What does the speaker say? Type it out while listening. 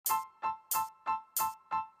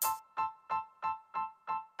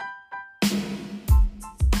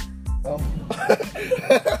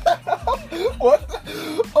What?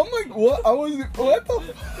 I'm like, what? What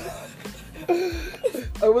the?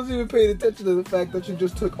 I wasn't even paying attention to the fact that you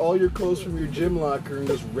just took all your clothes from your gym locker and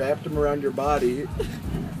just wrapped them around your body.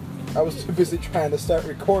 I was too busy trying to start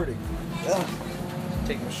recording. Ugh.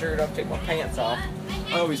 Take my shirt off, take my pants off.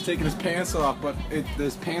 Oh, he's taking his pants off, but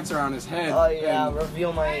his pants are on his head. Oh yeah,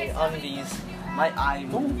 reveal my undies. My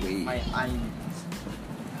undies. My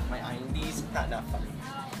undies. Not funny.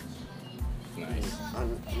 Nice.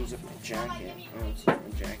 Unzip my jacket. Unzip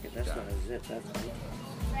my jacket. That's not a zip. That's funny.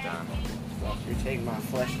 John. You're taking my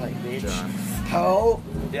flashlight, bitch. John. How?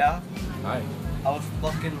 Yeah. Hi. I was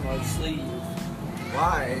fucking my sleeve.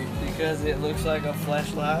 Why? Because it looks like a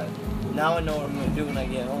flashlight. Now I know what I'm gonna do when I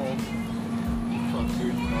get home. Fuck,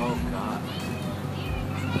 dude. Oh, God.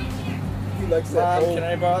 He likes that. Mom, can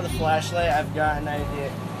I borrow the flashlight? I've got an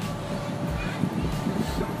idea.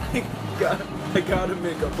 I gotta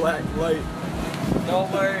make a black light.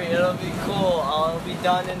 Don't worry, it'll be cool. I'll be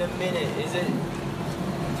done in a minute. Is it?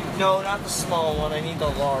 No, not the small one. I need the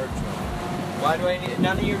large one. Why do I need?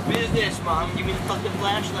 None of your business, Mom. Give me the fucking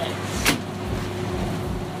flashlight.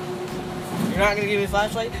 You're not gonna give me a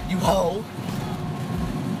flashlight? You hoe.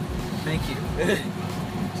 Thank you.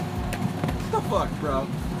 What the fuck, bro?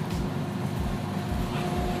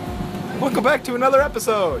 Welcome back to another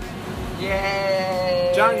episode.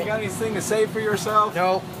 Yay! John, you got anything to say for yourself?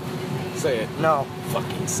 No. Say it. No.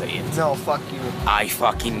 Fucking say it. No, fuck you. I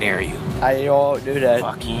fucking dare you. I won't do that.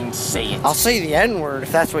 Fucking say it. I'll say the N-word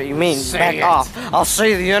if that's what you mean. Say Back it. off. I'll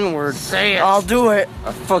say the N-word. Say it. I'll do it.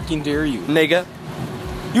 I fucking dare you. Nigga.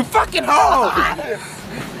 You fucking hoe!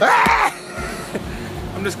 Ah!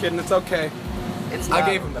 I'm just kidding, it's okay. I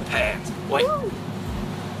gave him the pads. Wait.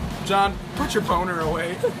 John, put your boner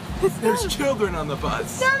away. There's children on the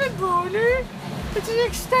bus. Not a boner. It's an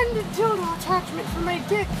extended dildo attachment for my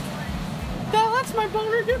dick. That lets my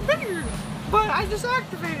boner get bigger. But I just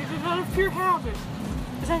activated it out of pure habit.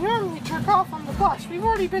 Because I normally jerk off on the bus. We've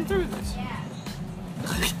already been through this.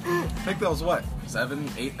 I think that was what, 7,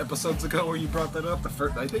 8 episodes ago where you brought that up? I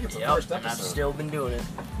think it's the first and I've episode. still been doing it.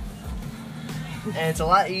 And it's a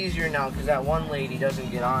lot easier now because that one lady doesn't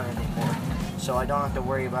get on anymore. So I don't have to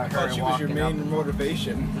worry about I her thought she was your walking up. main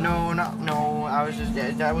motivation. No, I was just,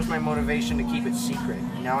 that was my motivation to keep it secret.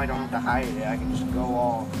 Now I don't have to hide it. I can just go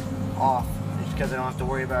all off. Just because I don't have to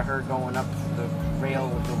worry about her going up the rail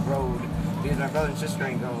of the road. Because my brother and sister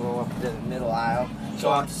ain't gonna go up the middle aisle. So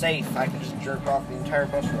I'm safe. I can just jerk off the entire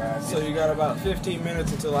bus ride. So you got about 15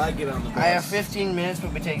 minutes until I get on the bus. I have 15 minutes,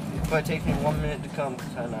 but it takes me 1 minute to come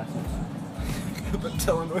because I'm not. But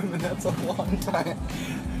telling women that's a long time.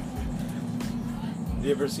 You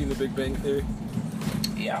ever seen The Big Bang Theory?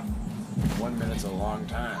 Yeah. 1 minute's a long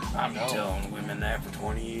time. I'm telling women that for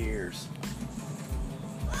 20 years.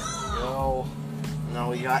 No,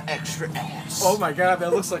 we got extra ass. Oh my god,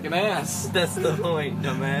 that looks like an ass. That's the point,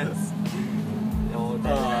 dumbass.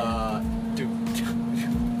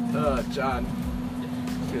 No, John.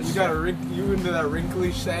 You got you into that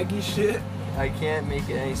wrinkly, shaggy shit? I can't make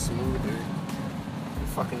it any smoother.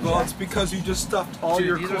 Fucking Well, it's because you just stuffed all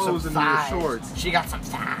your clothes into your shorts. She got some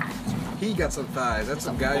thighs. He got some thighs. That's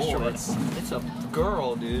some guy's shorts. It's a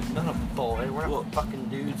girl, dude, not a boy. We're not fucking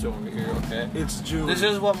dudes over here, okay? It's June. This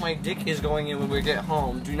is what my dick is going in when we get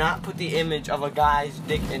home. Do not put the image of a guy's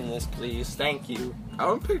dick in this, please. Thank you.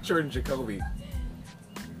 I'm picturing Jacoby.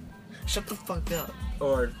 Shut the fuck up.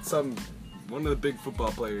 Or one of the big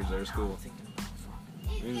football players at our school.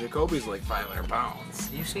 I mean, Jacoby's like 500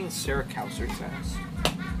 pounds. You've seen Sarah Cowser's ass.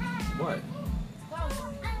 What?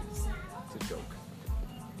 It's a joke.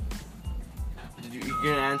 You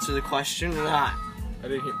gonna answer the question or not? I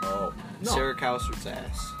didn't hear. Oh. No. Sarah Cowser's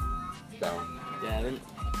ass. Down. Yeah, then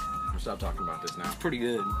Stop talking about this now. pretty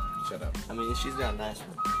good. Shut up. I mean, she's got a nice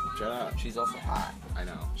one. Shut up. She's also hot. I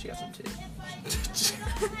know. She got some titties.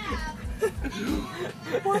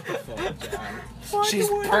 What the fuck, John? She's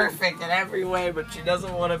perfect in every way, but she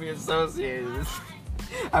doesn't want to be associated.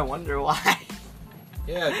 I wonder why.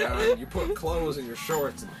 Yeah, John. You put clothes in your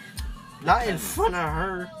shorts. Not in front of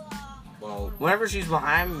her. Well, Whenever she's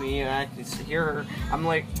behind me and I can hear her, I'm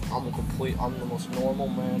like, I'm the most normal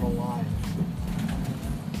man alive.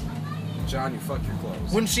 John, you fuck your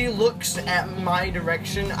clothes. When she looks at my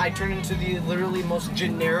direction, I turn into the literally most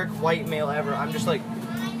generic white male ever. I'm just like,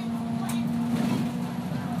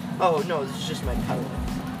 oh no, this is just my pillow.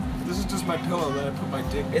 This is just my pillow that I put my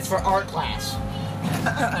dick in. It's for art class.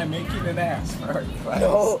 I'm making an ass for art class.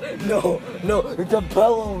 No, it's a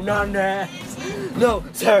pillow, not an ass. No,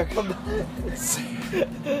 Sarah, come back.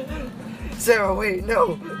 Sarah, wait,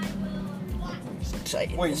 no.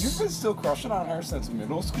 exciting. Wait, you've been still crushing on her since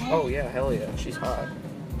middle school? Oh yeah, hell yeah, she's hot.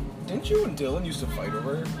 Didn't you and Dylan used to fight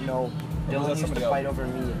over her? No, Or was Dylan that used somebody to else? fight over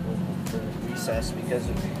me for recess because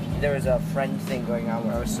there was a friend thing going on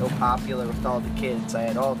where I was so popular with all the kids. I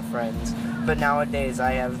had all the friends. But nowadays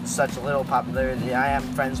I have such little popularity. I am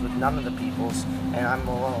friends with none of the peoples, and I'm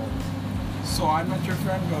alone. So I met your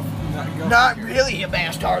friend. Go Not really, you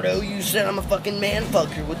bastardo. You said I'm a fucking man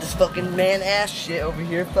fucker with this fucking man ass shit over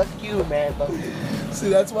here. Fuck you, man fucker. See,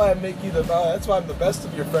 that's why I make you the. That's why I'm the best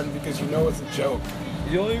of your friend, because you know it's a joke.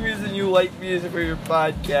 The only reason you like me is for your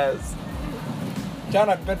podcast. John,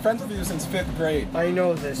 I've been friends with you since 5th grade. I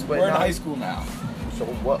know this, but We're in now- high school now. So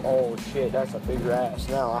what? Oh shit, that's a bigger ass.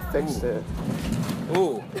 Now I fixed it.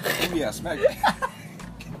 Ooh, yeah, smack.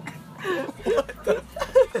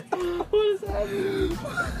 What is happening?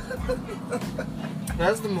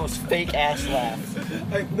 That's the most fake ass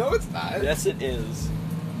laugh. No, it's not. Yes, it is.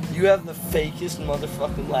 You have the fakest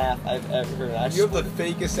motherfucking laugh I've ever heard. I You have the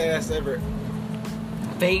fakest ass ever.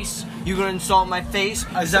 face. You gonna insult my face?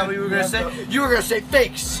 I Is said that what you were you gonna have say? the- You were gonna say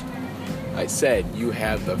fakes. I said you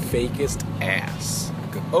have the fakest ass.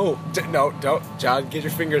 Oh, no, don't. John, get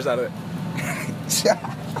your fingers out of it.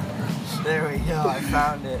 There we go. I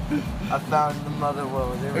found it. I found the mother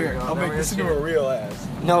woe. There we Here, go. I'll Now make we're this just into a gonna- real ass.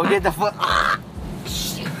 No, get the foot. Ah!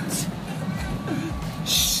 Shit.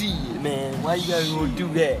 Shit, man. Why you gotta go do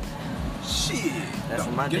that? Shit. That's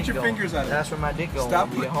where my Get dick your go. fingers out of it. That's where my dick goes Stop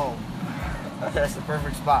when we put- get home. That's the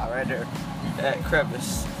perfect spot right there. That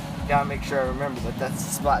crevice. Gotta make sure I remember that that's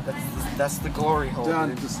the spot. That's the glory hole. John,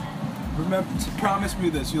 dude. just remember. Promise me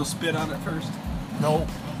this. You'll spit on it first. Nope.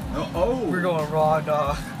 Oh. We're going raw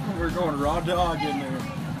dog. We're going raw dog in there.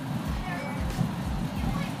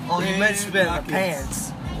 Oh, you meant spit on my Pockets. pants.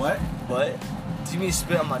 What? What? Do you mean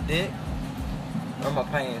spit on my dick? Or my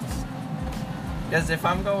pants? Because if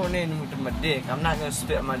I'm going in with my dick, I'm not gonna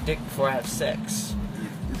spit on my dick before I have sex.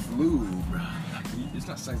 It's lube. It's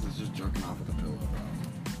not sex. It's just jerking off with a pillow,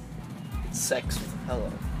 bro. It's sex with a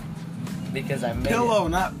pillow. Because I made Pillow,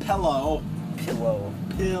 not pillow. it pillow.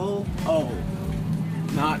 Pillow.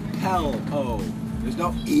 Not pillow. There's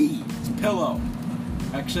no E. It's pillow.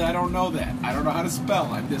 Actually, I don't know that. I don't know how to spell.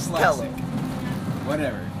 I'm dyslexic. Pillow.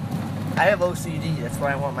 Whatever. I have OCD. That's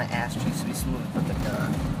why I want my ass cheeks to be smooth. But they're not.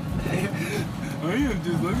 I am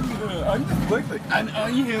dyslexic. I'm dyslexic. And I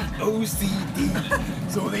have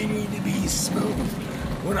OCD. So they need to be smooth.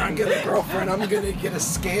 When I get a girlfriend, I'm gonna get a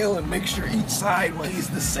scale and make sure each side weighs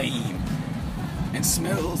the same and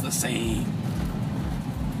smells the same.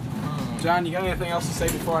 John, you got anything else to say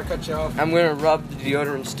before I cut you off? I'm gonna rub the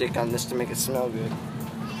deodorant stick on this to make it smell good.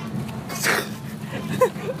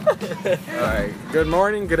 All right. Good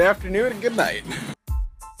morning, good afternoon, and good night.